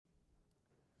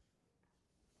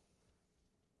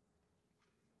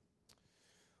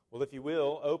Well, if you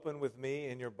will, open with me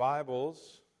in your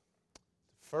Bibles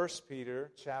to 1 Peter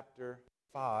chapter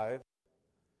 5.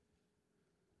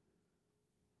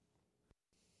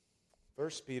 1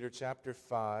 Peter chapter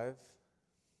 5.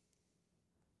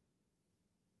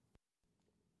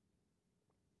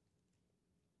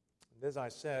 And as I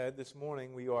said, this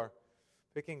morning we are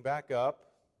picking back up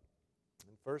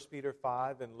in 1 Peter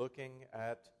 5 and looking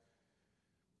at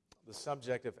the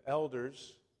subject of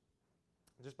elders.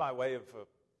 Just by way of a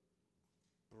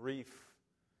brief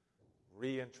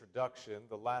reintroduction,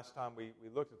 the last time we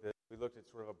looked at this, we looked at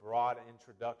sort of a broad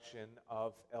introduction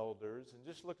of elders and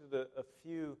just looked at a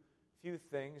few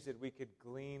things that we could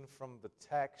glean from the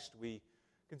text. We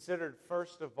considered,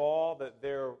 first of all, that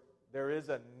there is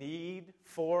a need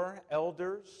for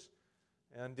elders.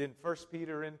 And in 1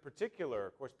 Peter in particular,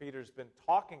 of course, Peter's been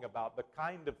talking about the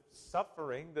kind of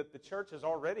suffering that the church has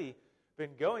already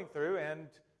been going through and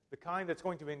the kind that's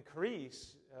going to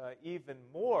increase even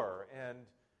more. And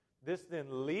this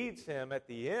then leads him at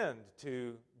the end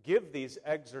to give these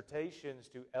exhortations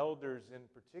to elders in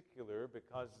particular,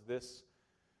 because this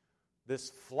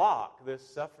flock, this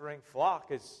suffering flock,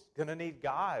 is going to need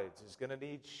guides, is going to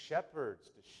need shepherds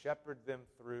to shepherd them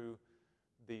through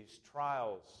these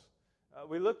trials.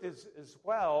 We looked as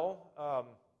well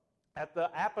at the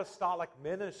apostolic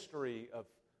ministry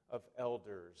of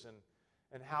elders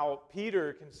and how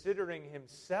Peter, considering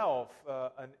himself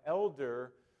an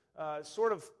elder,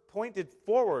 sort of pointed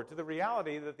forward to the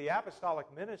reality that the apostolic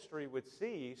ministry would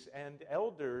cease and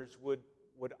elders would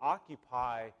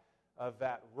occupy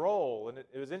that role. And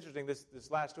it was interesting, this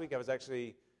last week I was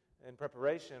actually, in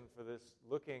preparation for this,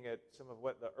 looking at some of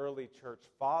what the early church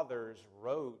fathers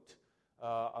wrote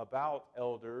about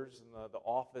elders and the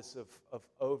office of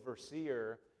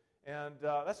overseer. And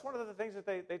that's one of the things that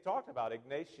they talked about.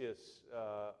 Ignatius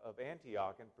of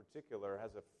Antioch in particular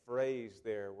has a phrase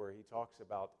there where he talks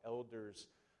about elders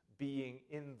being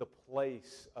in the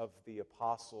place of the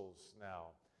apostles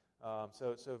now.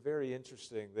 So very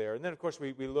interesting there. And then, of course,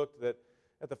 we looked at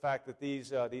the fact that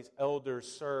these elders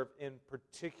serve in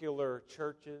particular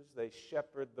churches. They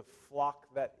shepherd the flock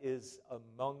that is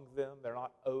among them. They're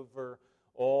not over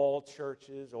all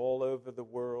churches all over the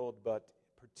world, but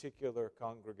particular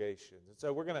congregations. And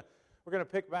so we're going to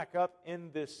pick back up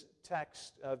in this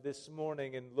text this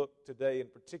morning and look today in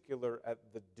particular at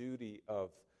the duty of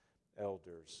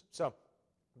elders. So,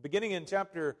 beginning in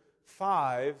chapter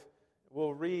 5,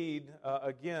 we'll read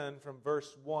again from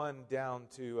verse 1 down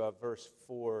to verse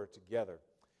 4 together.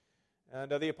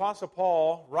 And the Apostle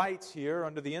Paul writes here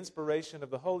under the inspiration of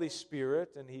the Holy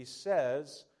Spirit, and he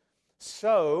says,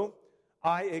 "So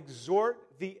I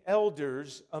exhort the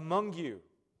elders among you,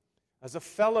 as a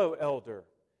fellow elder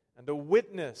and a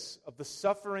witness of the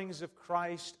sufferings of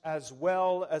Christ, as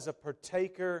well as a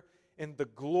partaker in the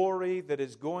glory that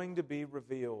is going to be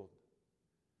revealed.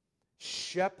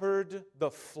 Shepherd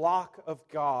the flock of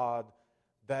God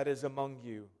that is among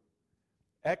you,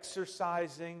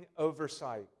 exercising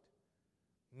oversight,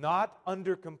 not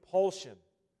under compulsion,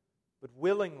 but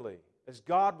willingly, as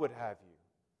God would have you,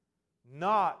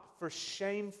 not for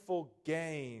shameful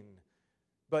gain,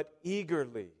 but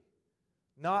eagerly,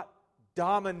 not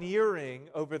domineering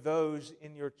over those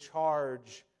in your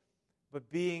charge, but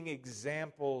being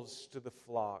examples to the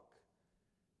flock.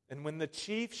 And when the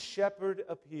chief shepherd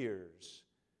appears,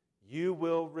 you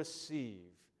will receive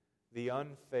the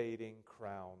unfading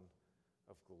crown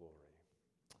of glory."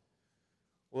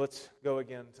 Well, let's go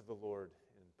again to the Lord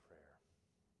in prayer.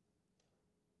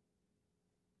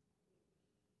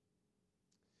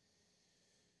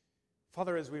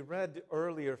 Father, as we read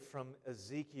earlier from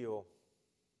Ezekiel,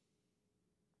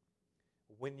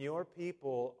 when your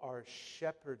people are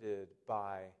shepherded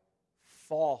by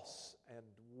false and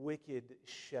wicked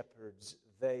shepherds,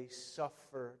 they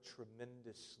suffer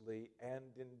tremendously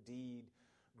and indeed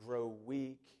grow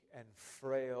weak and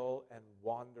frail and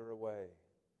wander away.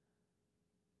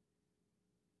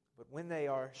 But when they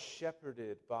are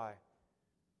shepherded by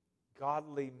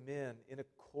godly men in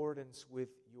accordance with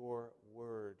your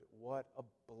word, what a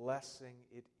blessing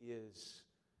it is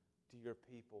to your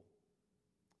people,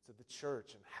 to the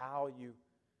church, and how you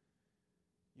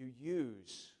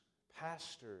use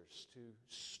pastors to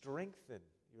strengthen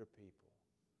your people.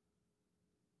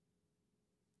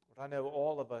 Lord, I know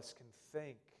all of us can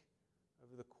think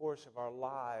over the course of our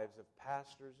lives of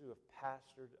pastors who have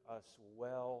pastored us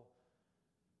well,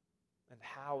 and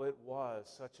how it was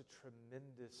such a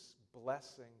tremendous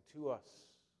blessing to us.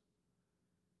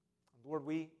 And Lord,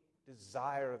 we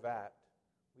desire that.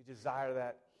 We desire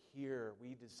that here.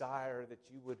 We desire that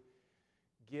you would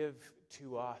give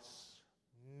to us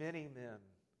many men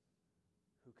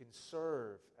who can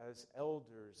serve as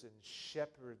elders and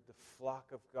shepherd the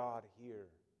flock of God here.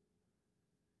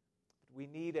 But we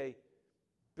need a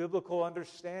biblical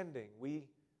understanding. We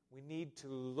need to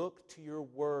look to your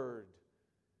word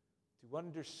to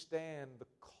understand the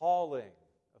calling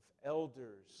of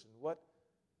elders and what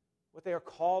they are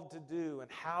called to do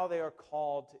and how they are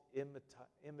called to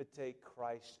imitate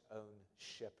Christ's own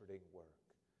shepherding work.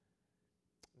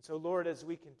 And so, Lord, as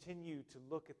we continue to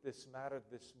look at this matter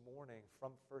this morning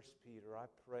from 1 Peter, I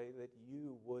pray that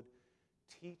you would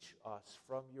teach us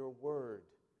from your word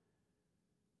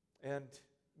and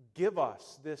give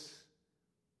us this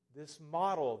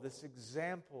model, this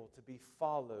example to be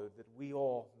followed, that we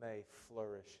all may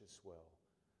flourish as well.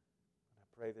 And I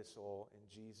pray this all in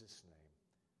Jesus' name.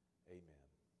 Amen.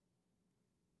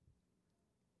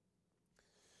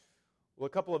 Well, a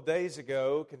couple of days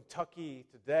ago, Kentucky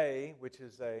Today, which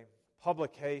is a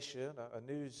publication, a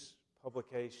news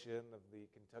publication of the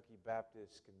Kentucky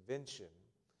Baptist Convention,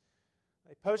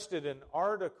 they posted an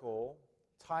article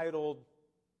titled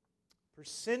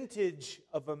 "Percentage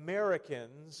of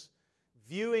Americans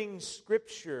Viewing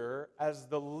Scripture as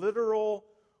the Literal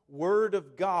Word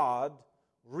of God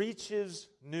Reaches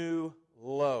New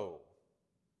Low."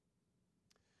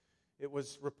 It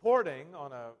was reporting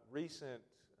on a recent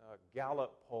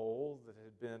Gallup poll that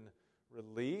had been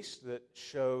released that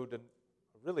showed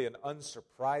really an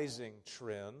unsurprising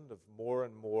trend of more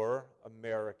and more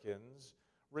Americans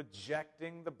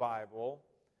rejecting the Bible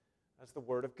as the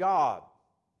Word of God.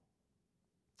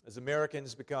 As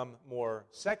Americans become more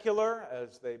secular,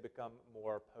 as they become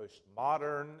more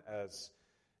postmodern, as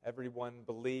everyone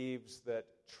believes that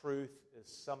truth is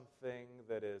something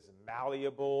that is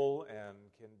malleable and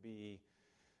can be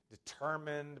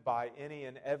determined by any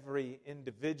and every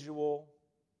individual,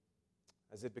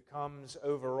 as it becomes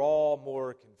overall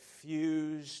more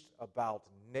confused about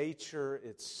nature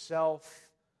itself,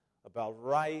 about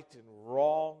right and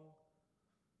wrong.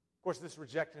 Of course, this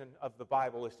rejection of the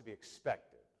Bible is to be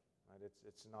expected. Right?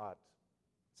 It's not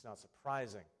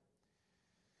surprising.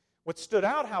 What stood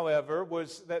out, however,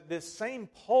 was that this same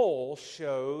poll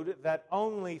showed that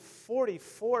only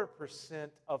 44%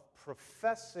 of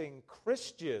professing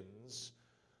Christians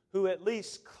who at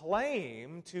least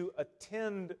claim to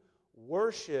attend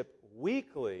worship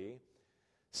weekly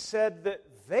said that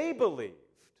they believed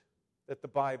that the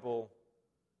Bible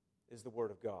is the Word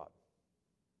of God.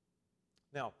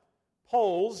 Now,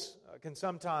 polls can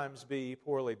sometimes be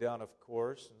poorly done, of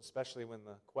course, and especially when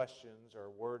the questions are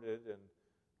worded in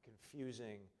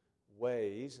confusing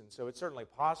ways. And so it's certainly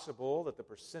possible that the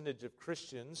percentage of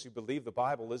Christians who believe the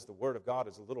Bible is the Word of God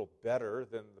is a little better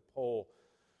than the poll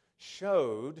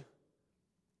showed.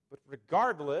 But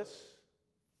regardless,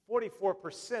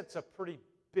 44% is a pretty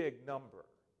big number.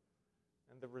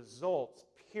 And the results,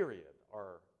 period,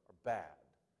 are bad.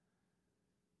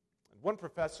 And one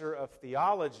professor of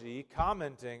theology,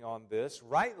 commenting on this,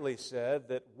 rightly said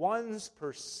that one's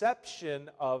perception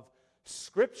of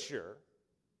Scripture,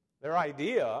 their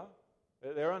idea,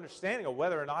 their understanding of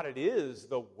whether or not it is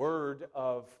the Word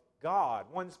of God,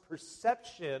 one's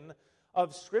perception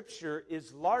of Scripture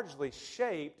is largely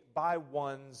shaped by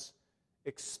one's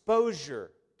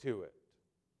exposure to it.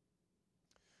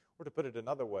 Or to put it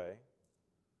another way,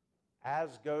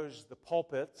 as goes the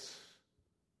pulpits,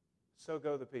 so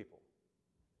go the people.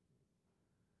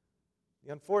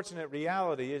 The unfortunate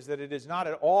reality is that it is not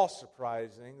at all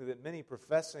surprising that many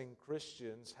professing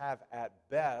Christians have at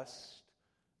best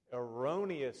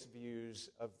erroneous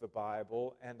views of the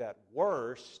Bible and at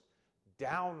worst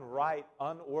downright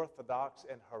unorthodox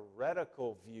and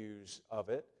heretical views of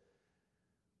it.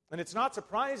 And it's not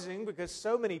surprising because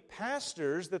so many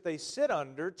pastors that they sit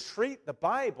under treat the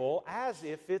Bible as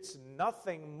if it's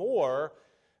nothing more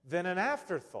than an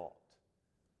afterthought,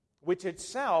 which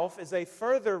itself is a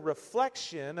further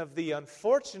reflection of the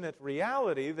unfortunate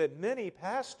reality that many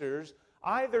pastors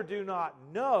either do not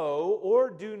know or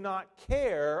do not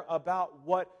care about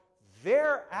what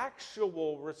their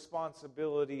actual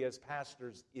responsibility as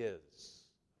pastors is.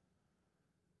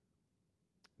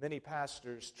 Many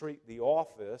pastors treat the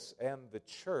office and the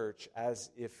church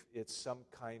as if it's some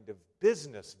kind of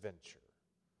business venture.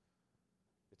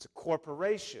 It's a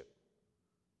corporation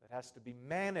that has to be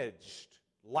managed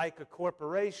like a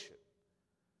corporation.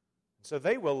 So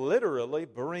they will literally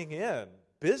bring in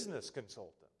business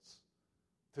consultants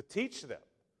to teach them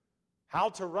how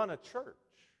to run a church.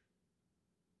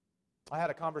 I had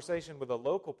a conversation with a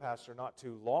local pastor not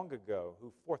too long ago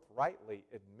who forthrightly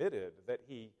admitted that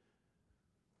he,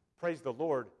 praise the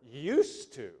Lord,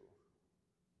 used to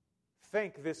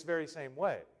think this very same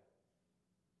way.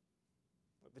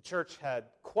 The church had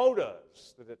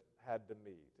quotas that it had to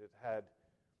meet. It had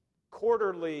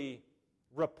quarterly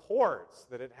reports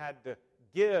that it had to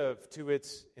give to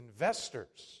its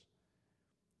investors.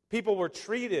 People were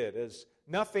treated as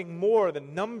nothing more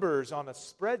than numbers on a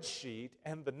spreadsheet,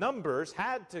 and the numbers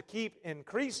had to keep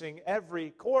increasing every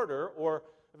quarter, or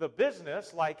the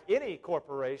business, like any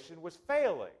corporation, was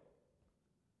failing.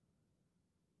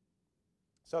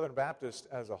 Southern Baptists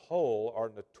as a whole are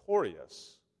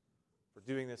notorious for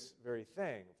doing this very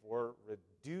thing, for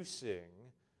reducing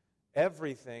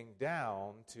everything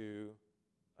down to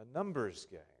a numbers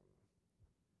game.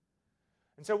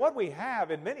 And so what we have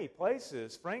in many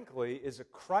places, frankly, is a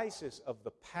crisis of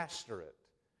the pastorate,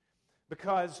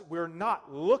 because we're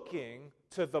not looking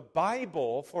to the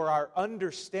Bible for our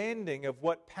understanding of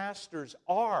what pastors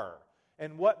are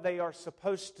and what they are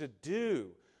supposed to do.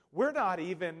 We're not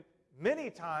even, many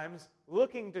times,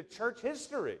 looking to church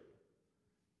history.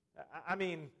 I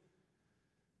mean,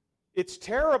 it's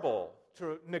terrible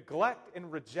to neglect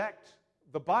and reject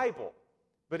the Bible.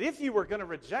 But if you were going to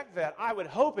reject that, I would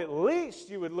hope at least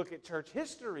you would look at church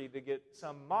history to get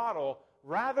some model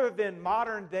rather than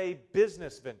modern-day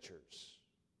business ventures.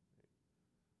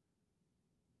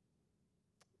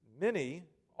 Many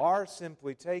are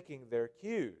simply taking their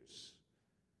cues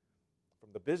from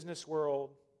the business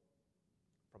world,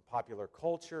 from popular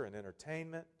culture and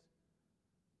entertainment,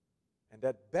 and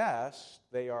at best,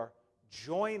 they are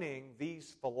joining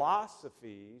these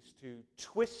philosophies to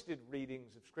twisted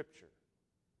readings of Scripture.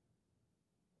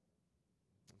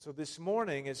 So this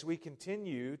morning, as we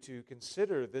continue to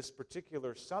consider this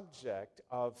particular subject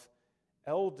of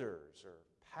elders or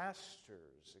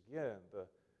pastors, again, the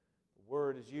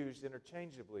word is used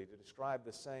interchangeably to describe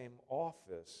the same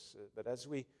office. But as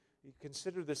we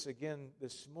consider this again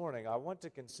this morning, I want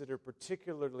to consider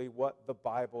particularly what the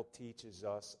Bible teaches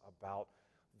us about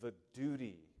the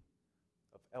duty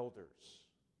of elders.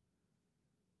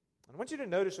 I want you to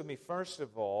notice with me, first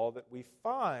of all, that we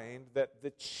find that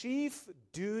the chief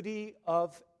duty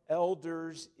of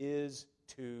elders is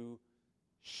to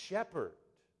shepherd.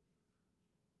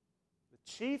 The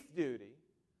chief duty,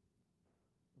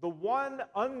 the one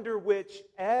under which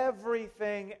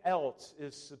everything else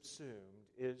is subsumed,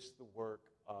 is the work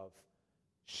of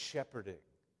shepherding.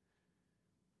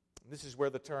 And this is where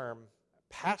the term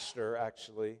pastor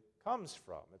actually comes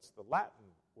from. It's the Latin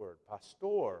word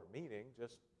pastor, meaning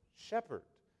just shepherd.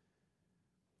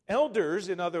 Elders,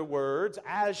 in other words,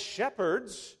 as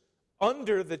shepherds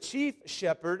under the chief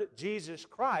shepherd, Jesus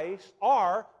Christ,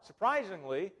 are,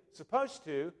 surprisingly, supposed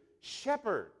to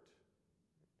shepherd.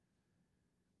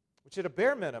 Which at a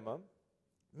bare minimum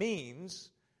means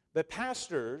that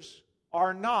pastors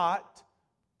are not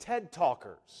TED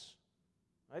talkers.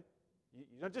 Right? You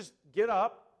don't just get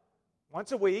up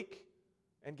once a week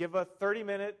and give a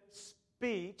 30-minute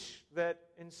speech that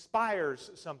inspires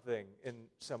something in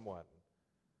someone.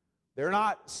 They're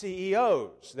not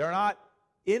CEOs. They're not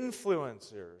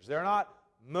influencers. They're not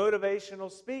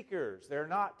motivational speakers. They're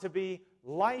not to be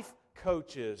life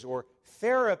coaches or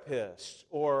therapists,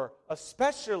 or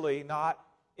especially not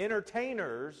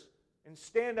entertainers and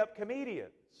stand-up comedians.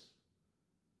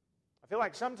 I feel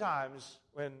like sometimes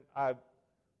when I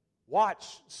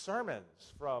watch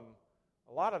sermons from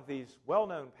a lot of these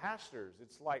well-known pastors,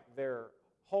 it's like their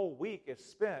whole week is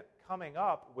spent coming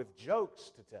up with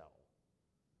jokes to tell.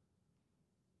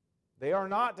 They are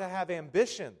not to have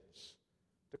ambitions,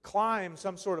 to climb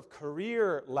some sort of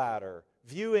career ladder,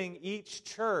 viewing each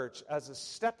church as a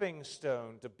stepping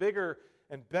stone to bigger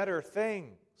and better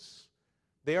things.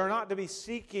 They are not to be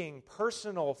seeking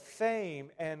personal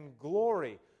fame and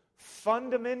glory.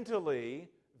 Fundamentally,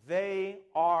 they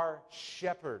are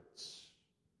shepherds.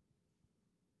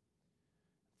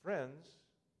 Friends,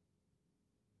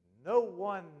 no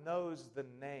one knows the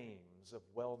names of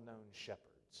well-known shepherds.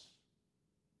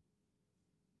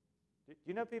 Do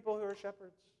you know people who are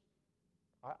shepherds?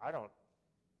 I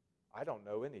don't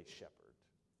know any shepherd.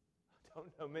 I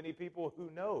don't know many people who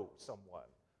know someone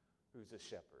who's a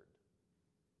shepherd.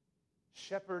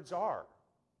 Shepherds are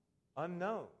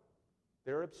unknown.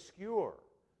 They're obscure.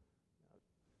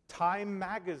 Time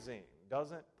magazine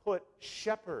doesn't put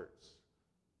shepherds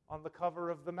on the cover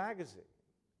of the magazine.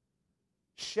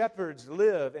 Shepherds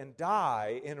live and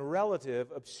die in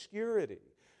relative obscurity.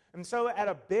 And so at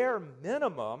a bare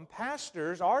minimum,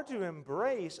 pastors are to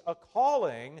embrace a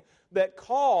calling that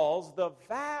calls the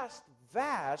vast,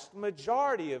 vast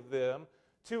majority of them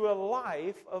to a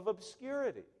life of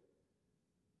obscurity.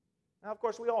 Now, of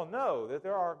course, we all know that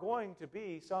there are going to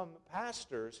be some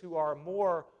pastors who are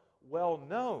more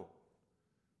well-known,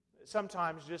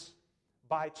 sometimes just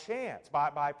by chance,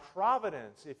 by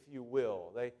providence, if you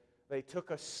will. they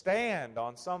took a stand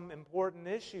on some important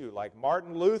issue, like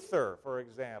Martin Luther, for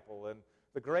example, and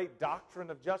the great doctrine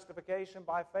of justification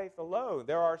by faith alone.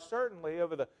 There are certainly,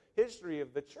 over the history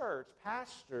of the church,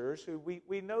 pastors who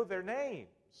we know their names.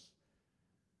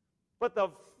 But the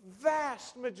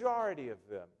vast majority of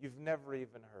them you've never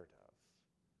even heard of.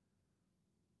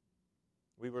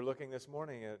 We were looking this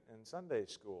morning in Sunday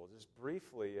school, just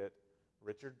briefly, at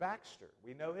Richard Baxter.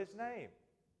 We know his name.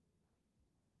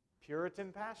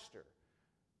 Puritan pastor.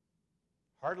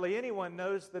 Hardly anyone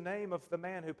knows the name of the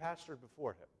man who pastored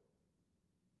before him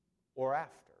or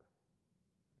after.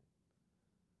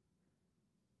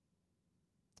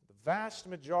 The vast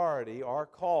majority are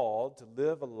called to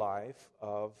live a life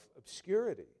of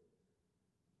obscurity.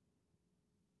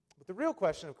 But the real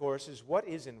question, of course, is what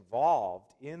is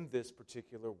involved in this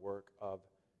particular work of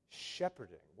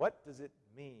shepherding? What does it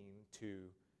mean to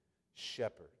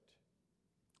shepherd?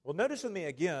 Well, notice with me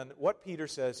again what Peter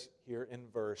says here in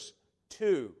verse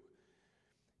 2.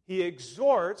 He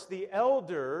exhorts the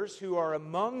elders who are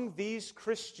among these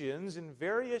Christians in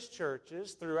various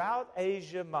churches throughout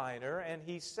Asia Minor, and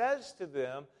he says to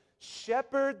them,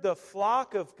 "Shepherd the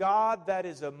flock of God that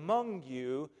is among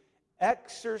you,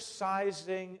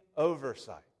 exercising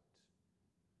oversight."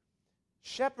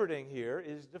 Shepherding here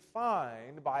is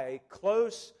defined by a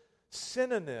close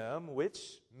synonym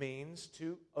which means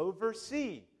to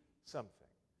oversee something.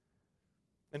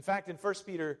 In fact, in 1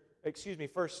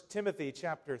 Timothy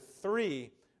chapter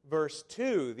 3, verse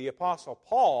 2, the Apostle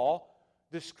Paul,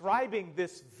 describing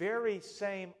this very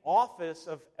same office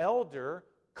of elder,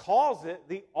 calls it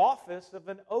the office of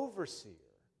an overseer.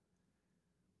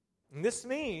 And this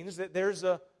means that there's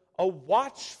a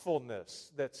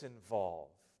watchfulness that's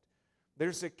involved.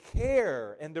 There's a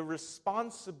care and a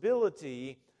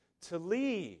responsibility to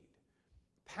lead.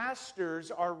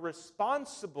 Pastors are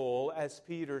responsible, as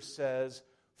Peter says,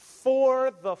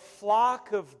 for the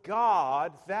flock of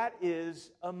God that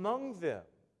is among them.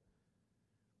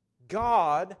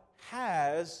 God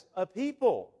has a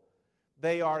people.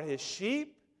 They are His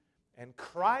sheep, and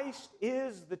Christ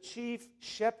is the chief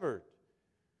shepherd.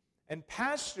 And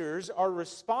pastors are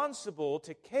responsible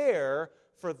to care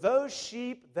for those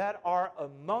sheep that are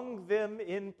among them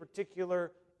in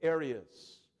particular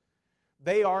areas.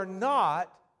 They are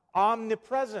not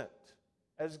omnipresent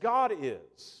as God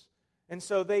is. And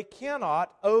so they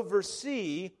cannot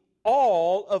oversee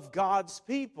all of God's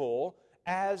people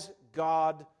as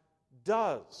God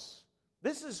does.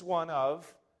 This is one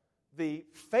of the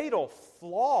fatal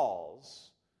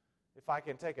flaws, if I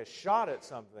can take a shot at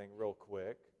something real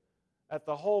quick, at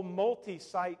the whole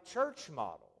multi-site church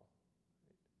model.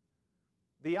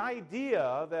 The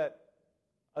idea that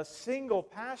a single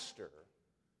pastor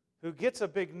who gets a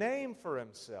big name for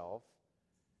himself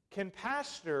can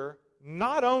pastor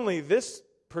not only this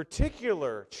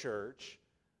particular church,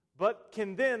 but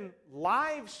can then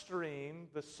live stream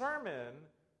the sermon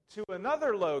to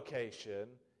another location,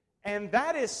 and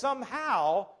that is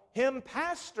somehow him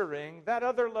pastoring that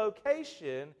other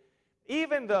location,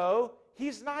 even though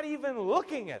he's not even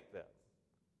looking at them,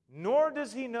 nor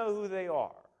does he know who they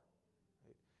are.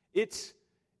 It's,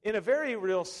 in a very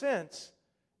real sense,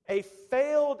 a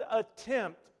failed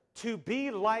attempt to be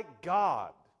like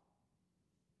God.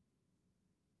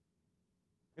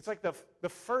 It's like the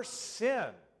first sin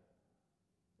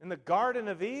in the Garden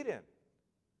of Eden.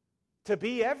 To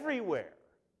be everywhere.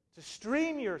 To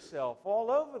stream yourself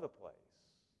all over the place.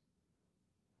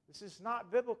 This is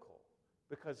not biblical.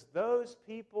 Because those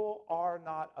people are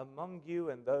not among you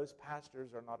and those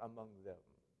pastors are not among them.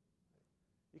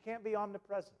 You can't be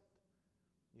omnipresent.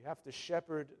 You have to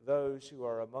shepherd those who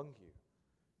are among you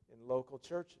in local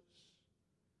churches.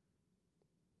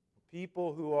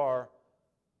 People who are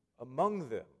among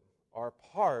them are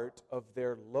part of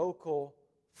their local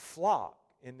flock,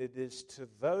 and it is to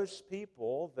those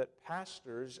people that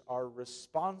pastors are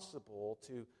responsible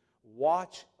to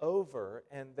watch over,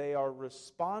 and they are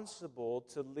responsible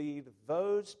to lead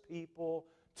those people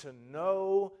to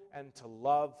know and to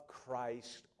love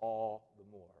Christ all the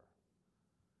more.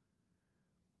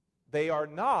 They are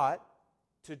not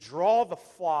to draw the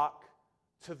flock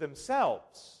to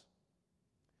themselves.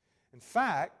 In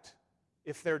fact,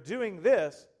 if they're doing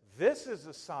this, this is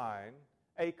a sign,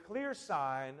 a clear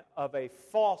sign of a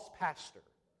false pastor,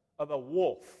 of a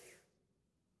wolf.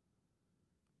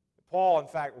 Paul, in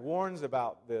fact, warns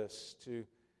about this to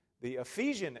the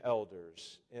Ephesian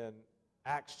elders in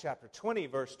Acts chapter 20,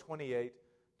 verse 28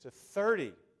 to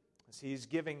 30, as he's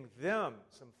giving them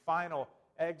some final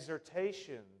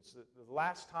exhortations. The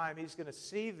last time he's going to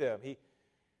see them,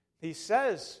 he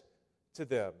says to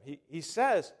them, he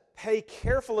says, pay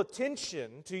careful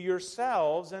attention to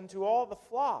yourselves and to all the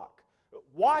flock.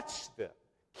 Watch them,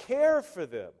 care for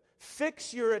them,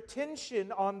 fix your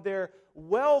attention on their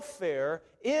welfare,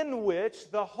 in which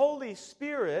the Holy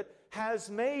Spirit has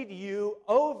made you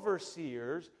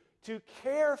overseers to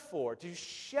care for, to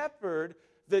shepherd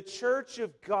the church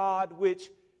of God which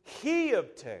He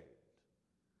obtained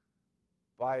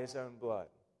by His own blood.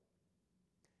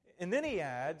 And then he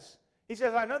adds, he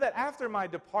says, I know that after my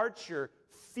departure,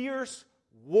 fierce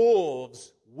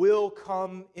wolves will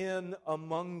come in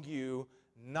among you,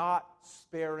 not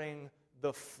sparing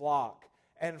the flock.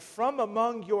 And from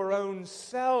among your own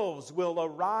selves will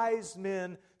arise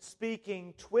men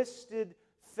speaking twisted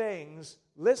things,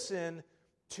 listen,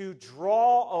 to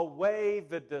draw away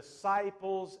the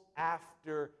disciples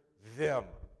after them.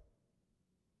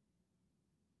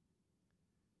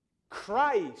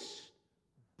 Christ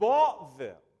bought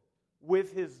them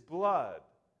with His blood,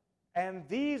 and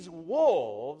these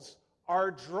wolves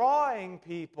are drawing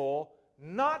people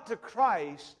not to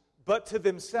Christ, but to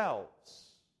themselves.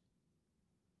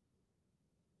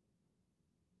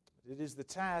 It is the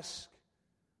task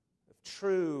of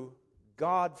true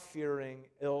God-fearing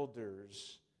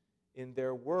elders in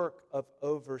their work of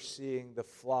overseeing the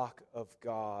flock of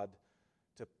God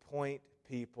to point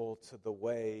people to the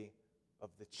way of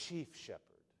the chief shepherd,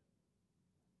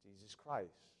 Jesus Christ.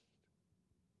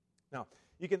 Now,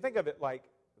 you can think of it like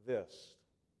this.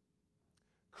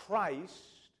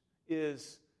 Christ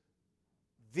is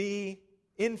the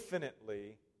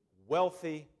infinitely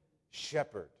wealthy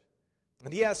shepherd.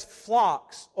 And He has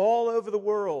flocks all over the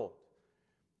world.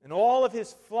 And all of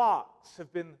His flocks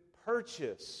have been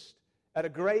purchased at a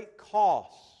great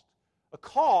cost. A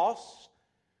cost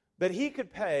that He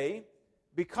could pay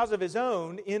because of His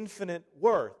own infinite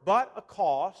worth, but a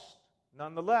cost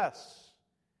nonetheless.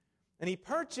 And He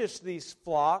purchased these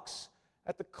flocks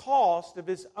at the cost of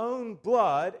His own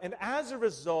blood, and as a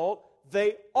result,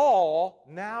 they all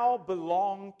now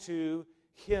belong to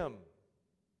Him.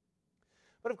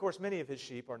 But of course, many of His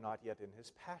sheep are not yet in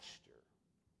His pasture.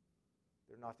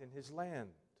 They're not in His land.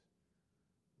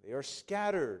 They are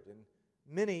scattered in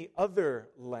many other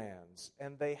lands,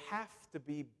 and they have to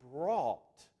be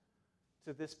brought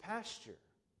to this pasture.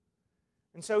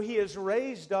 And so He has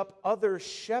raised up other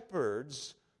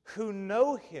shepherds who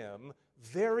know Him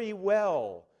very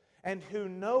well and who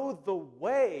know the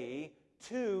way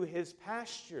to His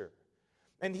pasture.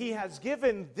 And He has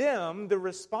given them the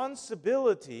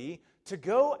responsibility to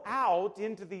go out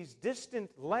into these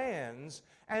distant lands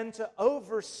and to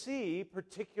oversee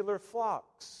particular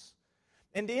flocks.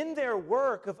 And in their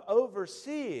work of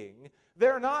overseeing,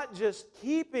 they're not just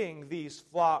keeping these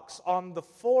flocks on the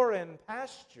foreign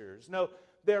pastures. No,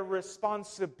 their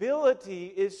responsibility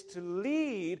is to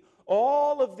lead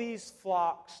all of these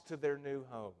flocks to their new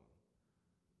home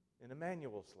in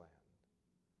Emmanuel's land.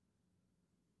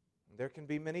 There can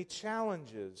be many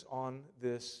challenges on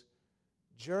this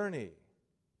journey.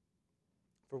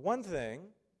 For one thing,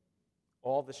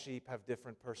 all the sheep have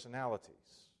different personalities.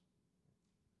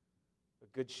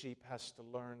 A good sheep has to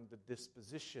learn the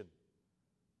disposition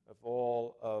of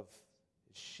all of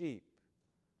his sheep.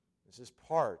 This is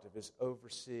part of his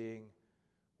overseeing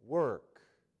work.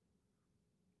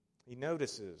 He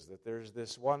notices that there's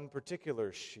this one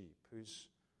particular sheep who's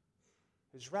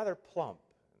rather plump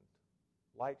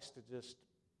and likes to just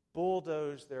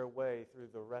bulldoze their way through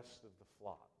the rest of the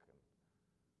flock.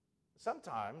 And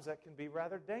sometimes that can be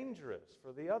rather dangerous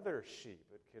for the other sheep.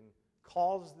 It can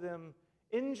cause them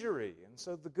injury. And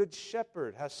so the good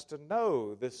shepherd has to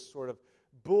know this sort of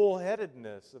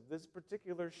bullheadedness of this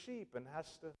particular sheep and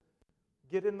has to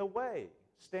get in the way,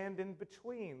 stand in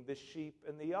between the sheep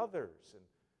and the others and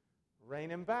rein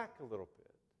him back a little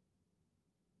bit.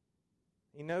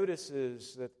 He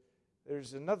notices that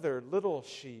there's another little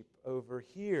sheep over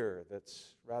here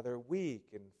that's rather weak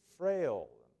and frail.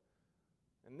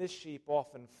 And this sheep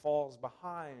often falls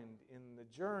behind in the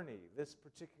journey. This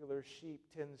particular sheep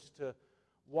tends to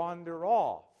wander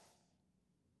off,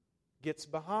 gets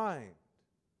behind.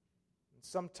 And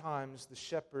sometimes the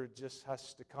shepherd just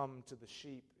has to come to the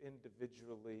sheep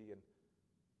individually and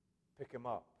pick him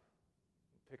up,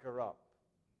 and pick her up,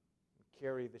 and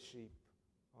carry the sheep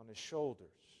on his shoulders.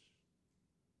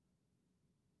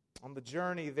 On the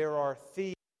journey, there are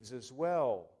thieves as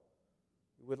well,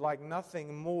 who would like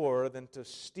nothing more than to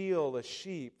steal a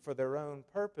sheep for their own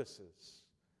purposes.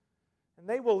 And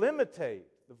they will imitate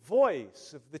the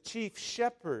voice of the chief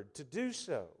shepherd to do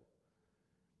so.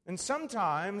 And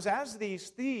sometimes, as these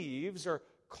thieves are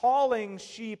calling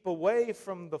sheep away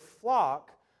from the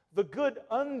flock, the good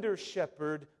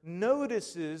under-shepherd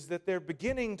notices that they're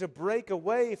beginning to break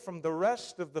away from the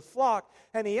rest of the flock,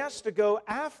 and he has to go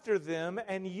after them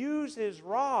and use his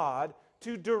rod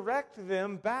to direct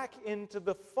them back into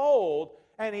the fold,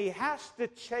 and he has to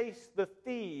chase the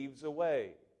thieves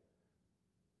away.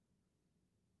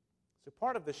 So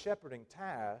part of the shepherding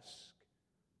task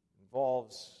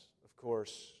involves, of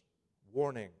course,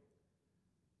 warning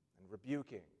and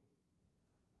rebuking.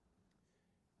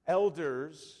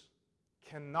 Elders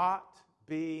cannot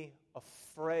be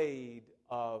afraid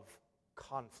of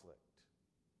conflict.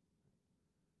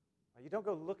 Now, you don't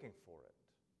go looking for it.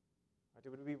 Right? It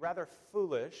would be rather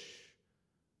foolish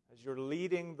as you're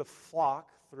leading the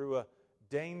flock through a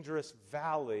dangerous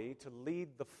valley to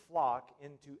lead the flock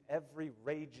into every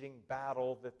raging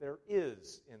battle that there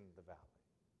is in the valley.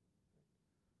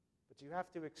 But you have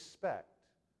to expect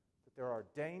that there are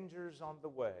dangers on the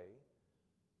way,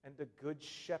 and a good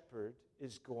shepherd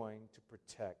is going to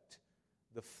protect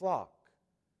the flock.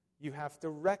 You have to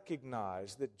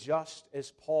recognize that just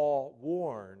as Paul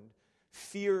warned,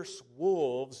 fierce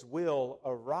wolves will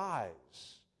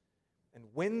arise. And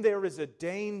when there is a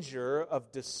danger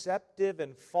of deceptive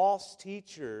and false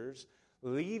teachers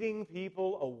leading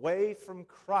people away from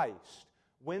Christ,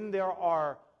 when there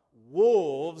are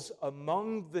wolves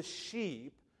among the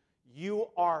sheep, you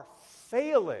are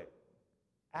failing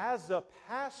as a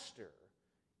pastor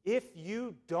if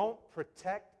you don't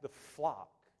protect the flock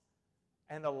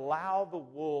and allow the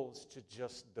wolves to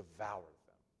just devour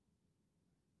them.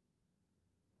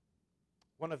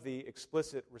 One of the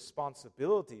explicit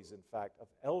responsibilities, in fact, of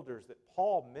elders that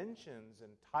Paul mentions in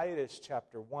Titus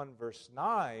chapter 1, verse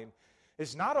 9,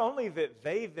 is not only that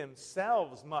they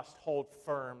themselves must hold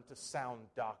firm to sound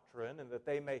doctrine and that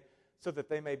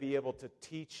they may be able to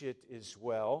teach it as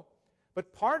well,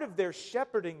 but part of their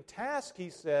shepherding task, he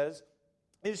says,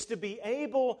 is to be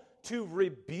able to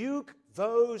rebuke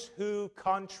those who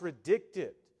contradict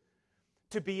it,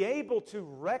 to be able to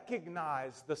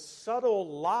recognize the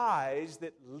subtle lies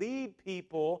that lead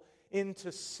people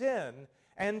into sin,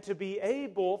 and to be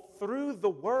able, through the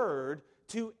Word,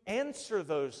 to answer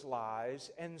those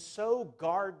lies and so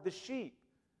guard the sheep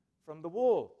from the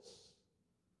wolves.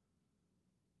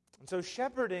 And so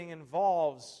shepherding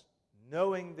involves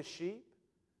knowing the sheep,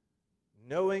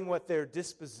 knowing what their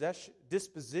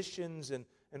dispositions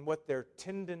and what their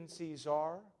tendencies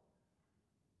are.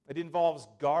 It involves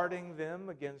guarding them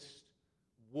against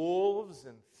wolves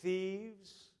and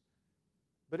thieves.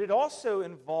 But it also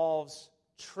involves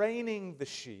training the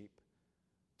sheep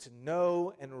to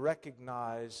know and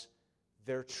recognize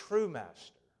their true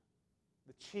master,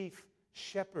 the chief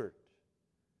shepherd.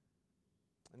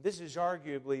 And this is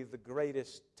arguably the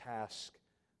greatest task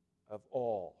of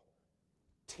all.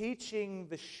 Teaching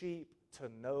the sheep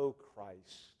to know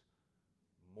Christ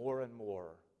more and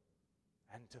more,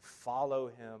 and to follow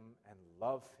Him and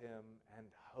love Him and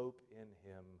hope in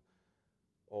Him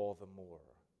all the more.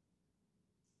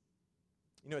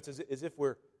 You know, it's as if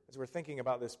we're thinking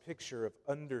about this picture of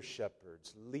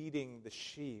under-shepherds leading the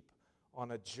sheep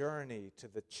on a journey to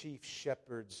the chief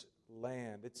shepherd's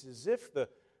land. It's as if the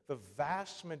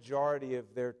vast majority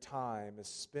of their time is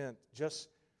spent just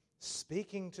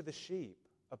speaking to the sheep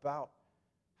about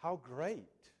how great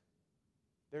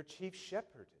their chief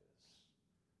shepherd is,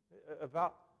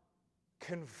 about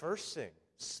conversing,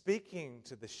 speaking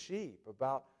to the sheep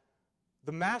about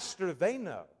the master they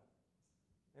know,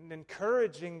 and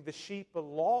encouraging the sheep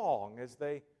along as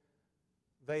they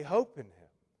hope in Him.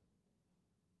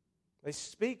 They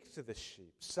speak to the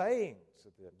sheep, saying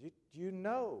to them, Do you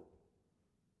know,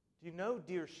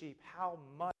 dear sheep, how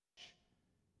much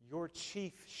your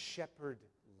chief shepherd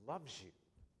loves you?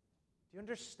 Do you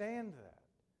understand that?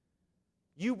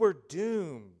 You were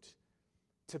doomed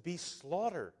to be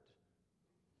slaughtered.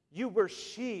 You were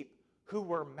sheep who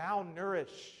were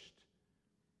malnourished.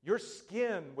 Your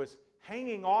skin was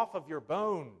hanging off of your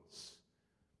bones.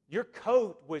 Your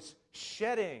coat was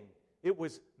shedding. It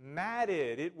was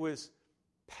matted. It was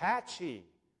patchy.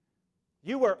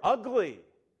 You were ugly.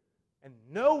 And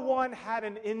no one had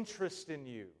an interest in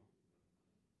you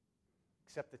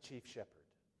except the chief shepherd.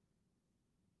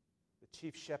 The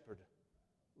chief shepherd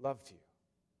loved you.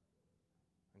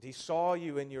 And He saw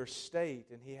you in your state,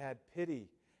 and He had pity.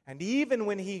 And even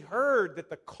when He heard that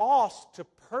the cost to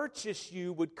purchase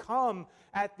you would come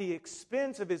at the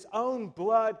expense of His own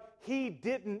blood, He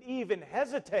didn't even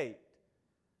hesitate.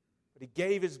 But He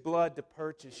gave His blood to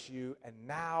purchase you, and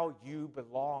now you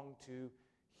belong to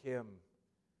Him.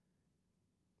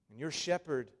 And your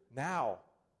shepherd now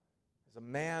is a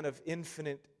man of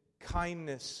infinite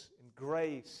kindness and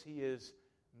grace. He is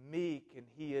meek and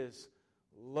He is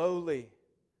lowly.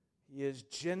 He is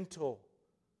gentle.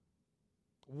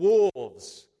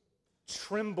 Wolves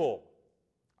tremble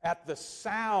at the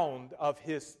sound of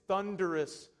His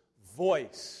thunderous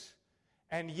voice.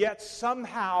 And yet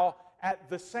somehow, at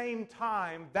the same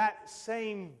time, that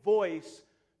same voice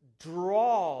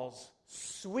draws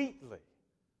sweetly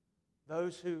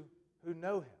those who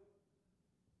know Him.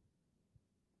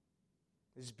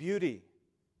 His beauty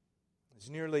is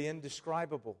nearly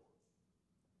indescribable.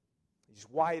 He's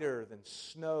whiter than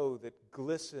snow that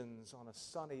glistens on a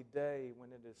sunny day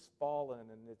when it has fallen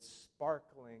and it's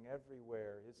sparkling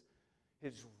everywhere.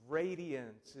 His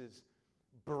radiance is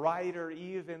brighter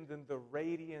even than the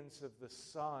radiance of the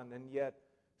sun, and yet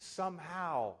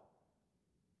somehow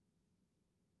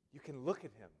you can look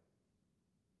at Him.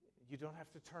 You don't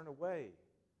have to turn away.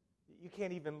 You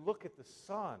can't even look at the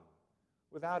sun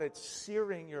without it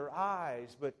searing your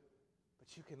eyes, but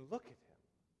you can look at Him.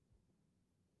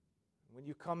 When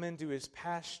you come into His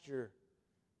pasture,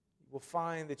 you will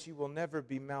find that you will never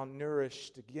be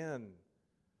malnourished again.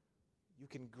 You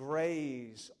can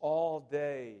graze all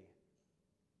day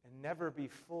and never be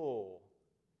full,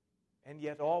 and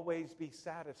yet always be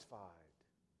satisfied.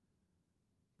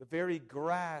 The very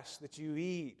grass that you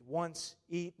eat, once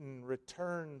eaten,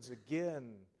 returns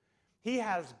again. He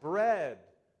has bread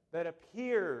that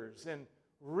appears and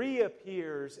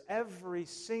reappears every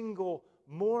single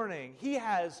morning. He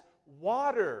has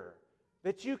water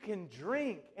that you can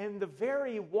drink, and the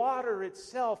very water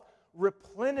itself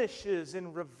replenishes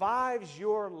and revives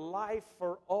your life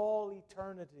for all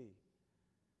eternity.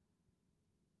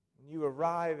 When you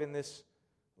arrive in this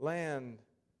land,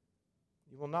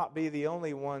 you will not be the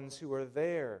only ones who are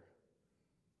there.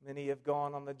 Many have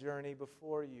gone on the journey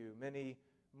before you. Many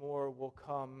more will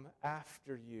come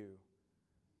after you.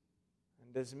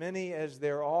 And as many as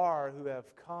there are who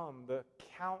have come, the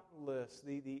countless,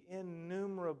 the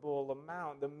innumerable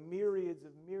amount, the myriads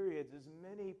of myriads, as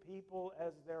many people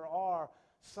as there are,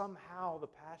 somehow the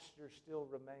pasture still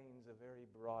remains a very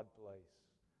broad place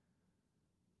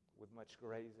with much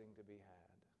grazing to be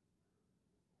had.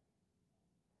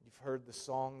 You've heard the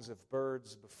songs of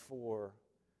birds before,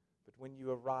 but when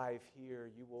you arrive here,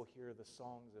 you will hear the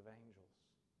songs of angels.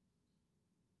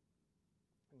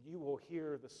 And you will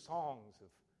hear the songs of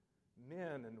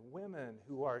men and women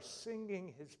who are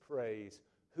singing His praise,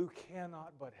 who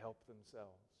cannot but help themselves.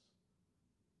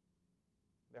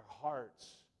 Their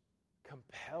hearts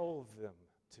compel them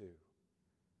to.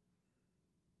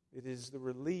 It is the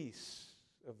release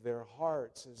of their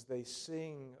hearts as they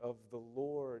sing of the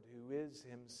Lord, who is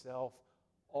Himself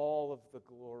all of the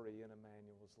glory in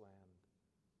Emmanuel's land.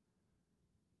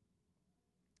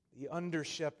 The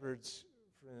under-shepherds,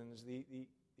 friends, the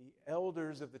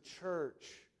elders of the church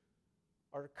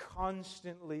are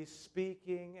constantly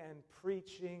speaking and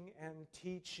preaching and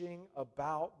teaching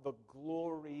about the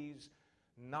glories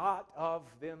not of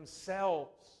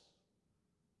themselves,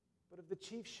 but of the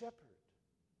chief shepherd,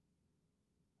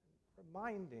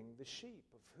 reminding the sheep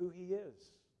of who He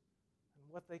is and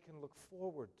what they can look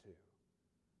forward to.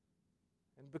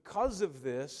 And because of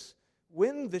this,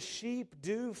 when the sheep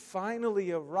do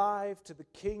finally arrive to the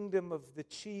kingdom of the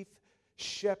chief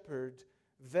shepherd,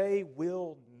 they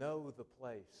will know the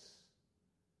place.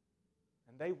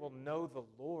 And they will know the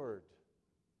Lord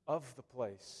of the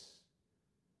place.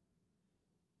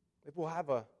 It will have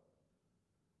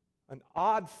an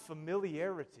odd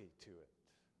familiarity to it.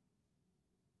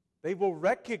 They will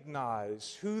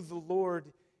recognize who the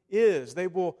Lord is. They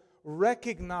will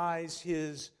recognize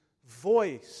His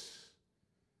voice.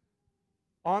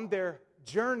 On their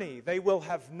journey, they will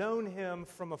have known Him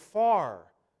from afar.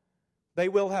 They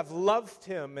will have loved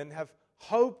Him and have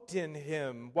hoped in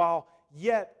Him while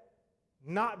yet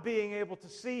not being able to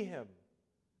see Him.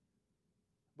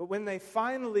 But when they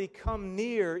finally come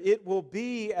near, it will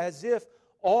be as if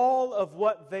all of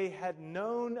what they had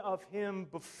known of Him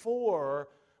before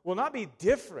will not be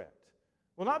different,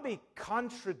 will not be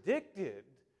contradicted,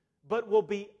 but will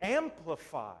be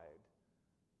amplified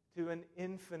to an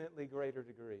infinitely greater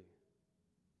degree.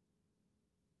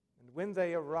 And when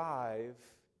they arrive,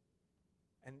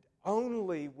 and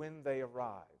only when they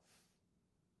arrive,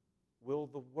 will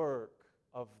the work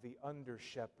of the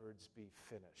under-shepherds be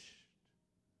finished.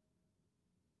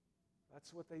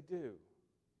 That's what they do.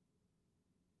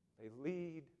 They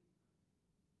lead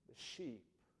the sheep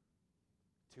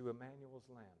to Emmanuel's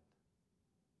land.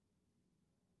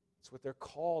 It's what they're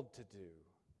called to do.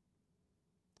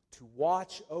 To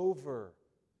watch over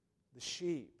the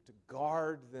sheep, to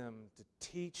guard them, to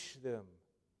teach them,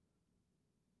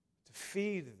 to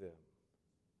feed them,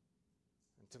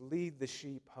 and to lead the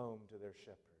sheep home to their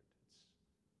shepherd.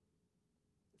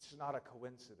 It's not a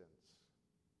coincidence.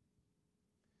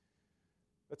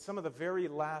 that some of the very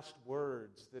last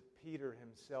words that Peter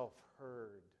himself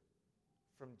heard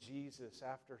from Jesus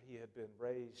after he had been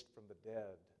raised from the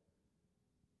dead,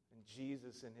 and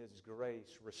Jesus in his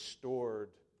grace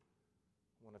restored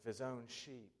one of his own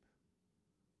sheep.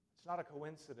 It's not a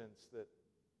coincidence that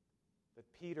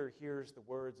Peter hears the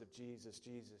words of Jesus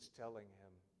telling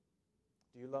him,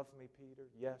 "Do you love me, Peter?"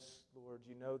 "Yes, Lord,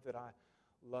 you know that I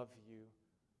love you.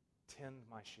 Tend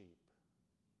my sheep.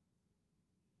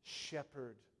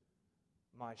 Shepherd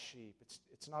my sheep."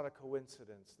 It's not a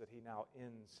coincidence that he now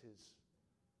ends his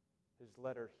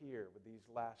letter here with these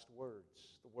last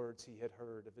words, the words he had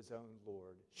heard of his own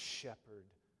Lord, "Shepherd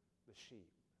the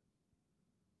sheep."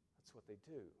 That's what they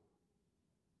do.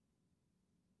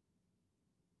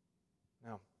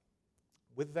 Now,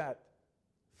 with that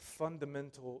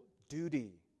fundamental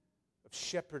duty of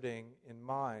shepherding in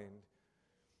mind,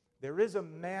 there is a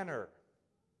manner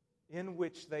in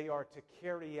which they are to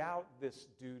carry out this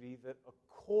duty that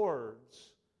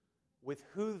accords with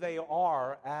who they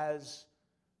are as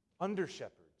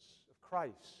under-shepherds of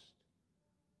Christ.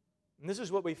 And this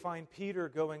is what we find Peter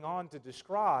going on to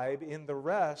describe in the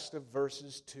rest of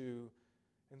verses 2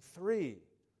 and 3.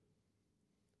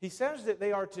 He says that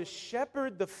they are to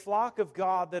shepherd the flock of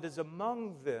God that is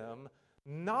among them,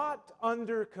 not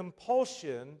under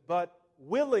compulsion, but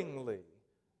willingly,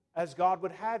 as God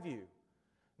would have you.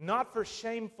 Not for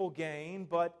shameful gain,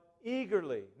 but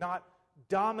eagerly. Not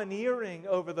domineering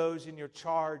over those in your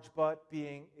charge, but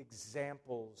being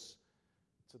examples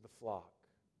to the flock.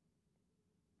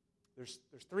 There's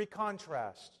three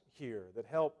contrasts here that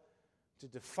help to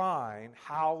define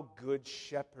how good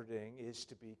shepherding is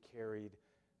to be carried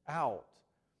out.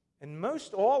 And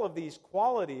most all of these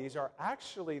qualities are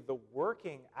actually the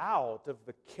working out of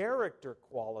the character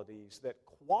qualities that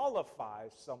qualify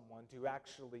someone to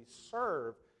actually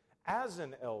serve as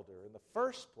an elder in the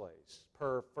first place,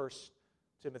 per 1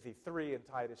 Timothy 3 and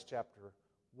Titus chapter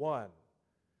 1.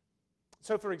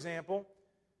 So, for example,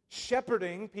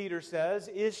 shepherding, Peter says,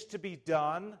 is to be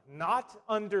done not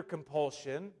under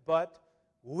compulsion, but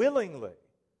willingly.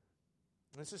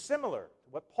 This is similar to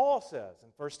what Paul says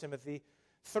in 1 Timothy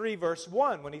 3 verse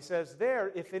 1, when he says there,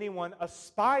 if anyone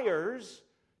aspires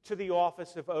to the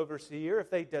office of overseer,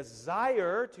 if they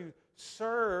desire to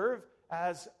serve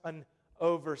as an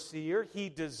overseer, he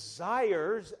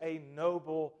desires a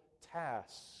noble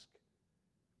task.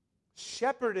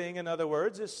 Shepherding, in other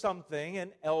words, is something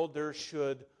an elder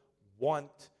should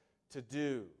want to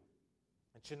do.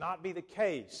 It should not be the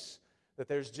case that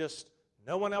there's just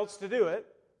no one else to do it,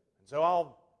 and so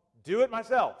I'll do it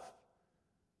myself.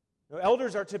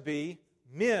 Elders are to be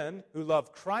men who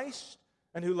love Christ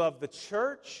and who love the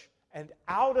church, and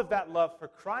out of that love for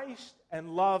Christ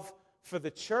and love for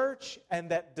the church and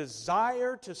that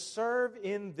desire to serve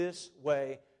in this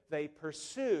way, they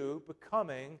pursue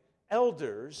becoming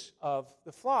elders of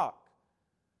the flock.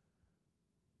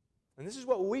 And this is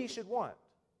what we should want.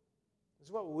 This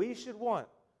is what we should want,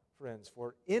 friends,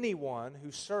 for anyone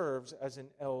who serves as an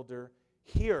elder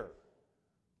here.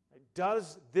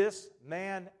 Does this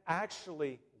man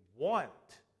actually want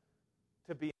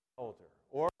to be an elder?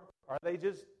 Or are they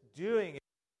just doing it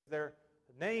because their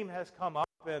name has come up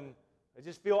and they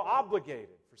just feel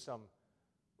obligated for some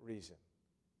reason?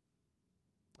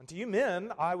 And to you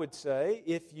men, I would say,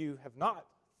 if you have not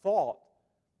thought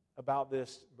about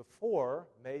this before,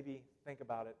 maybe think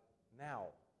about it now.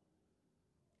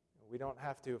 We don't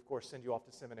have to, of course, send you off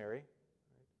to seminary.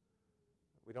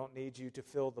 We don't need you to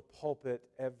fill the pulpit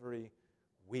every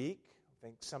week. I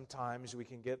think sometimes we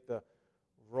can get the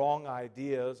wrong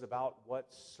ideas about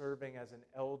what serving as an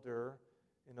elder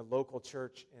in a local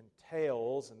church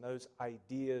entails, and those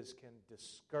ideas can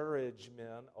discourage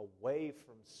men away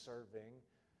from serving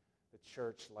the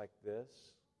church like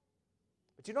this.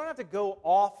 But you don't have to go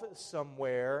off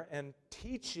somewhere, and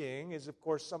teaching is, of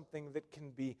course, something that can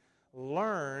be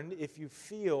learned if you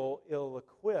feel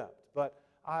ill-equipped. But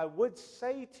I would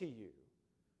say to you,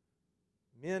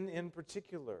 men in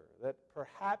particular, that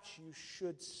perhaps you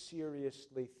should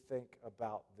seriously think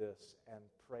about this and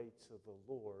pray to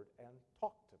the Lord and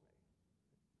talk to me.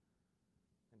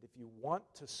 And if you want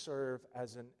to serve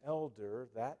as an elder,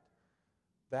 that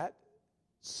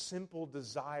simple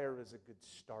desire is a good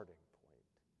starting point.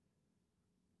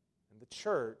 And the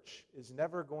church is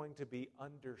never going to be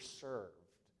underserved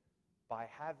by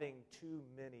having too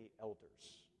many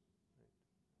elders.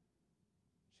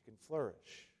 She can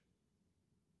flourish.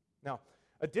 Now,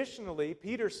 additionally,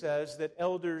 Peter says that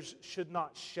elders should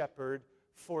not shepherd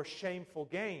for shameful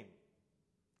gain,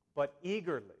 but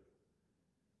eagerly.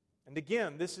 And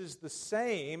again, this is the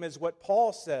same as what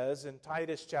Paul says in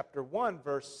Titus chapter 1,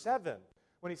 verse 7,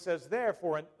 when he says,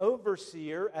 therefore, an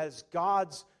overseer as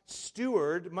God's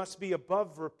steward must be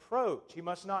above reproach. He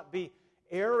must not be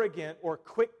arrogant or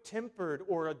quick-tempered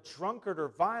or a drunkard or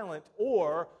violent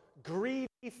or greedy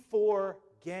for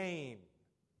gain.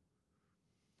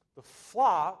 The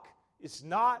flock is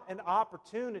not an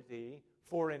opportunity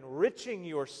for enriching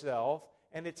yourself,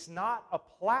 and it's not a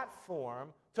platform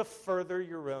to further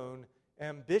your own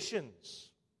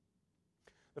ambitions.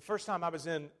 The first time I was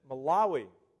in Malawi,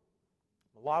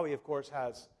 of course,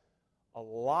 has a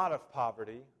lot of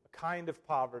poverty, a kind of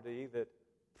poverty that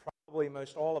probably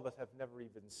most all of us have never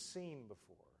even seen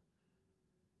before.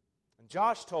 And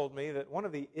Josh told me that one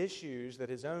of the issues that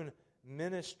his own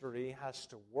ministry has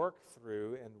to work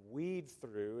through and weed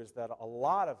through is that a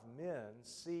lot of men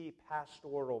see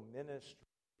pastoral ministry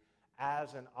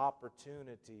as an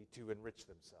opportunity to enrich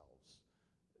themselves,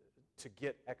 to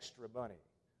get extra money.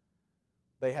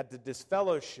 They had to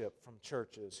disfellowship from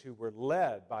churches who were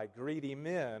led by greedy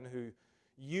men who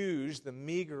used the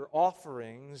meager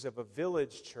offerings of a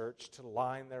village church to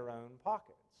line their own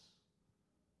pockets.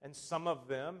 And some of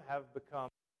them have become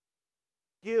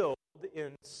skilled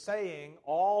in saying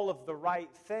all of the right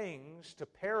things to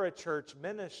parachurch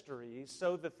ministries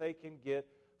so that they can get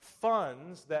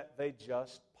funds that they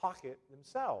just pocket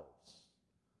themselves.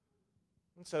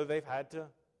 And so they've had to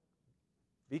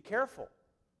be careful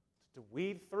to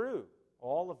weed through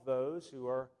all of those who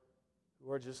are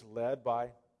just led by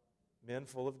men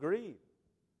full of greed.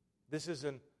 This is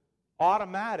an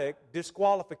automatic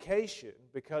disqualification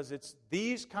because it's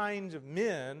these kinds of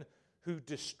men who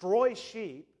destroy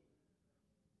sheep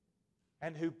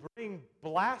and who bring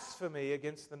blasphemy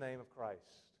against the name of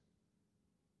Christ.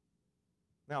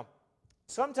 Now,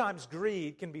 sometimes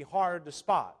greed can be hard to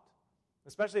spot,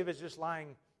 especially if it's just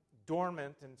lying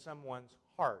dormant in someone's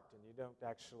heart and you don't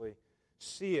actually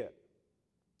see it.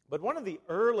 But one of the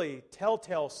early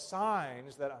telltale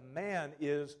signs that a man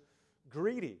is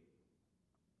greedy,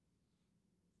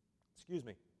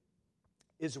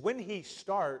 is when he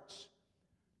starts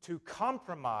to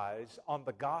compromise on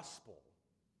the gospel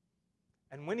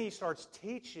and when he starts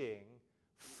teaching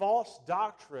false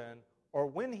doctrine or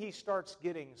when he starts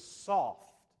getting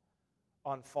soft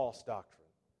on false doctrine.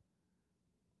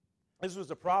 This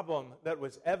was a problem that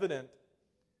was evident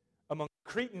among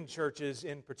Cretan churches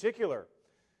in particular.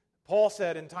 Paul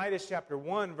said in Titus chapter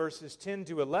 1, verses 10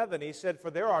 to 11, he said,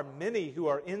 "For there are many who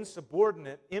are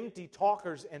insubordinate, empty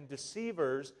talkers and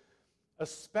deceivers,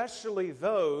 especially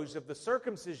those of the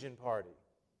circumcision party.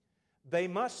 They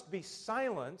must be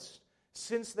silenced,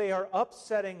 since they are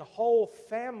upsetting whole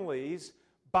families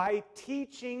by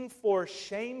teaching for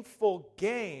shameful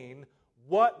gain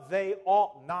what they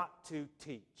ought not to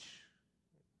teach."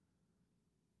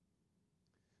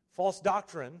 False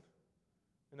doctrine,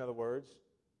 in other words,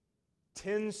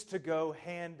 tends to go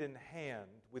hand in hand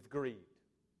with greed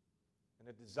and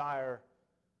a desire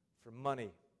for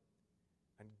money.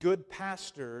 And good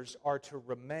pastors are to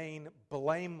remain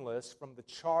blameless from the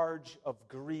charge of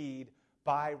greed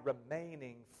by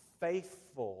remaining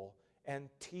faithful and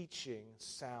teaching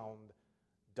sound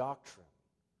doctrine.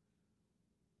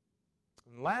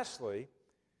 And lastly,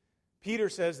 Peter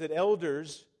says that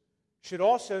elders should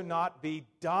also not be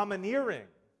domineering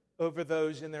over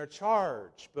those in their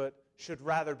charge, but should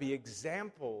rather be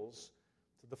examples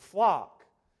to the flock.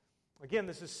 Again,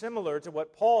 this is similar to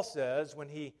what Paul says when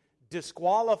he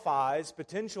disqualifies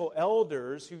potential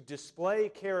elders who display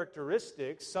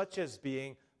characteristics such as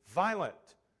being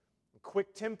violent,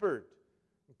 quick-tempered,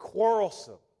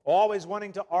 quarrelsome, always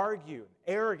wanting to argue,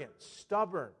 arrogant,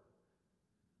 stubborn.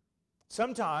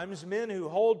 Sometimes men who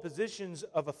hold positions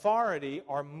of authority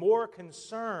are more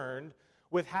concerned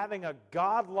with having a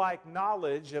godlike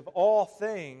knowledge of all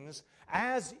things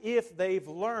as if they've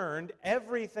learned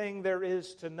everything there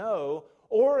is to know,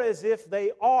 or as if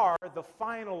they are the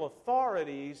final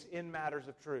authorities in matters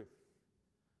of truth.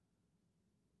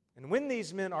 And when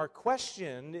these men are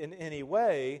questioned in any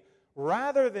way,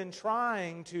 rather than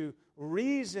trying to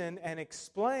reason and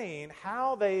explain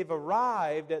how they've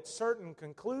arrived at certain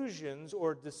conclusions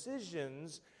or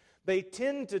decisions, they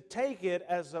tend to take it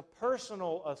as a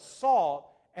personal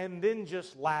assault and then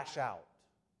just lash out.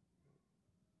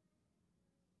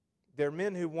 They're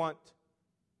men who want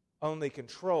only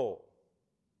control.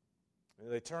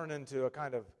 They turn into a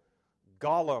kind of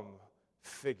Gollum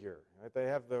figure. Right? They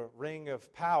have the ring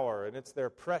of power, and it's their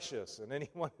precious, and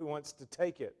anyone who wants to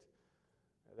take it,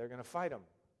 they're going to fight them.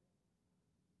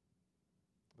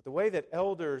 But the way that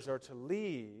elders are to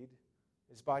lead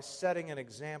is by setting an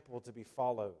example to be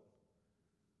followed.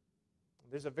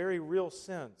 There's a very real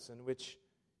sense in which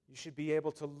you should be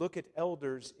able to look at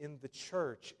elders in the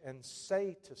church and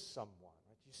say to someone,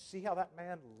 you see how that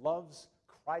man loves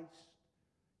Christ?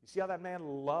 You see how that man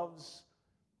loves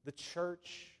the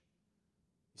church?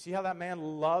 You see how that man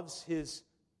loves his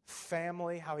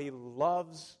family, how he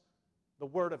loves the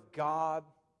Word of God?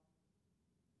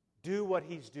 Do what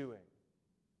he's doing.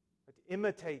 But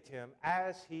imitate him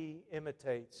as he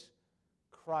imitates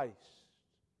Christ.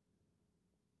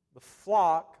 The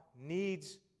flock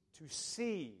needs to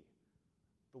see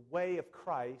the way of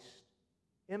Christ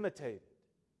imitated.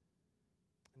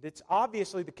 And it's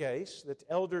obviously the case that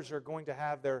elders are going to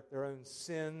have their own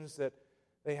sins that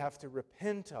they have to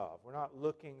repent of. We're not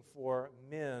looking for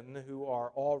men who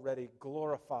are already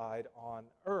glorified on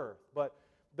earth, but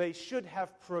they should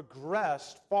have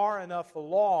progressed far enough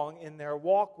along in their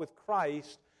walk with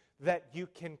Christ that you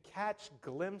can catch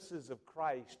glimpses of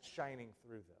Christ shining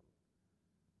through them.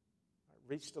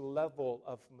 Reached a level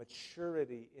of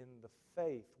maturity in the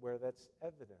faith where that's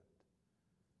evident.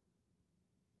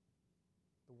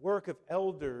 The work of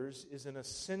elders is an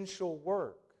essential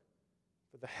work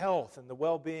for the health and the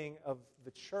well-being of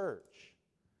the church.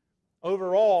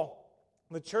 Overall,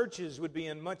 the churches would be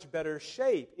in much better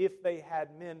shape if they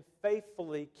had men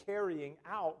faithfully carrying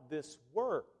out this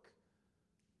work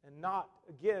and not,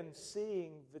 again,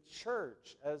 seeing the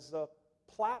church as a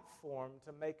platform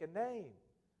to make a name.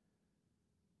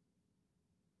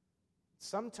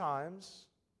 Sometimes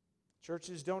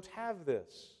churches don't have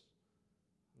this.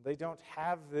 They don't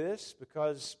have this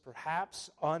because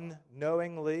perhaps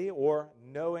unknowingly or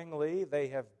knowingly they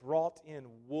have brought in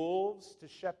wolves to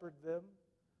shepherd them.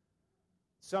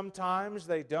 Sometimes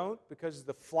they don't because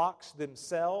the flocks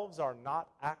themselves are not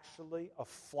actually a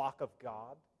flock of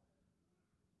God.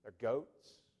 They're goats.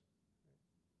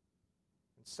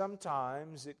 And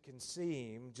sometimes it can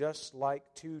seem just like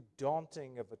too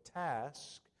daunting of a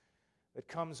task that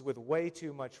comes with way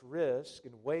too much risk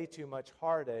and way too much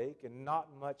heartache and not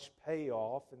much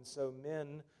payoff, and so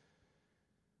men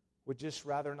would just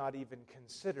rather not even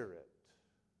consider it,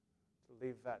 to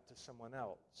leave that to someone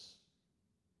else.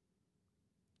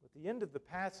 But the end of the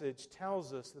passage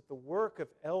tells us that the work of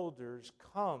elders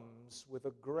comes with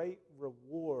a great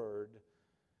reward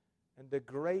and a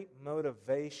great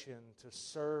motivation to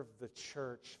serve the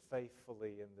church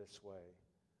faithfully in this way.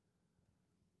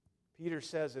 Peter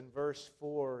says in verse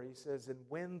 4, he says, "And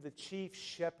when the chief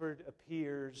shepherd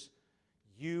appears,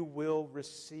 you will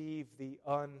receive the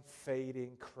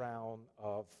unfading crown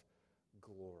of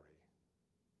glory."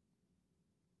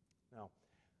 Now,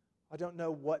 I don't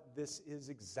know what this is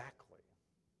exactly.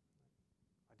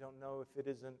 I don't know if it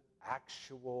is an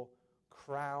actual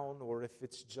crown or if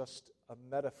it's just a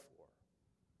metaphor.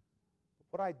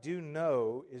 What I do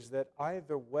know is that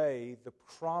either way, the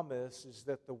promise is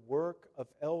that the work of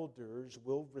elders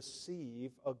will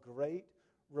receive a great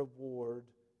reward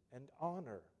and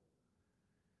honor.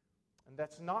 And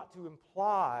that's not to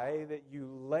imply that you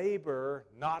labor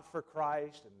not for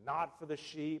Christ and not for the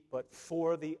sheep, but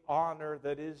for the honor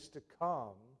that is to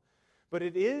come. But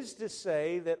it is to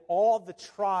say that all the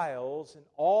trials and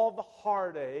all the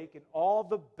heartache and all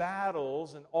the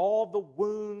battles and all the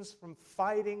wounds from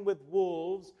fighting with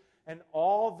wolves and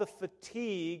all the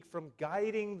fatigue from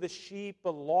guiding the sheep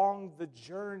along the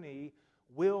journey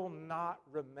will not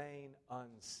remain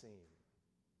unseen.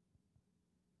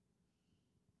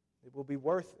 It will be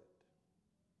worth it.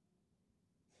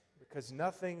 Because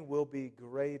nothing will be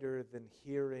greater than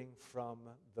hearing from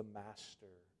the Master.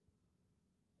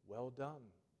 "Well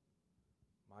done,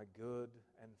 my good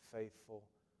and faithful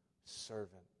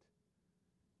servant.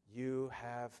 You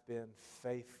have been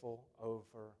faithful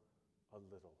over a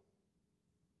little.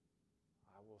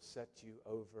 I will set you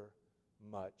over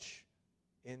much.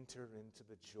 Enter into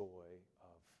the joy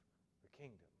of the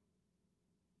kingdom."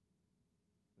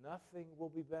 Nothing will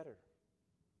be better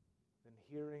than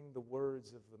hearing the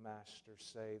words of the Master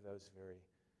say those very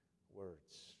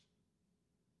words.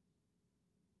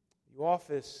 The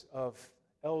office of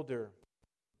elder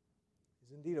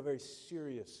is indeed a very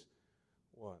serious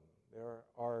one. There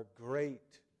are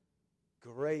great,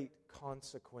 great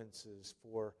consequences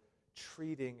for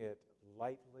treating it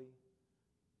lightly.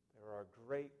 There are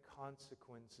great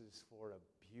consequences for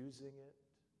abusing it.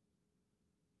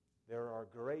 There are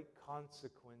great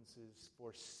consequences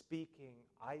for speaking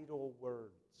idle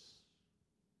words.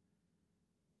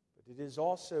 But it is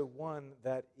also one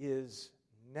that is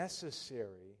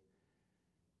necessary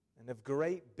and of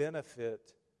great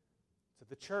benefit to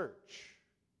the church.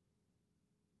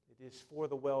 It is for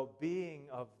the well-being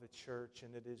of the church,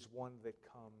 and it is one that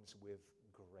comes with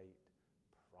great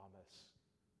promise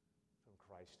from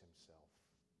Christ Himself.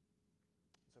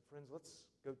 So friends, let's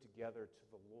go together to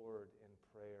the Lord in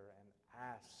prayer and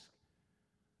ask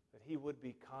that He would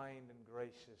be kind and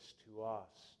gracious to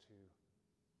us, to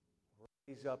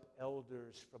raise up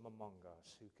elders from among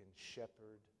us who can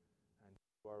shepherd and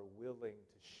who are willing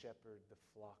to shepherd the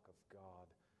flock of God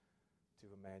to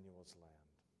Emmanuel's land.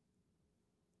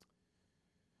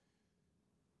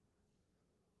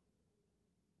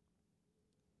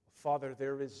 Father,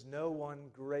 there is no one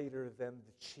greater than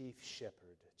the chief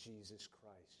shepherd, Jesus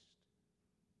Christ.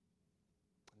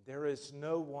 There is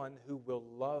no one who will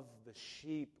love the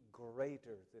sheep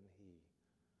greater than He.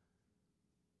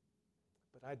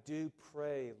 But I do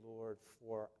pray, Lord,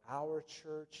 for our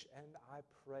church, and I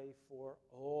pray for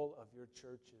all of your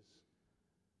churches,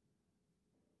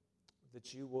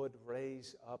 that you would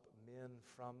raise up men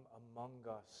from among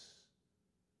us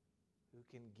who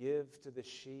can give to the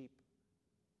sheep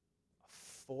a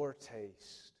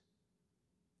foretaste,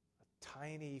 a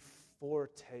tiny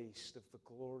foretaste of the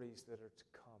glories that are to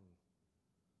come.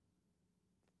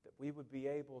 That we would be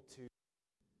able to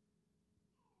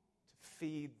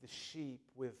feed the sheep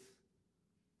with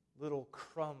little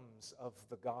crumbs of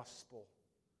the gospel,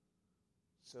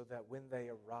 so that when they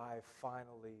arrive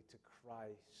finally to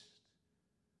Christ,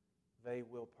 they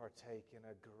will partake in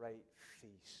a great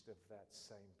feast of that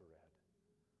same bread.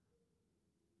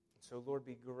 So, Lord,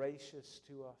 be gracious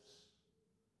to us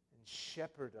and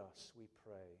shepherd us, we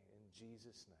pray. In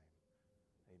Jesus'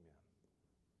 name, amen.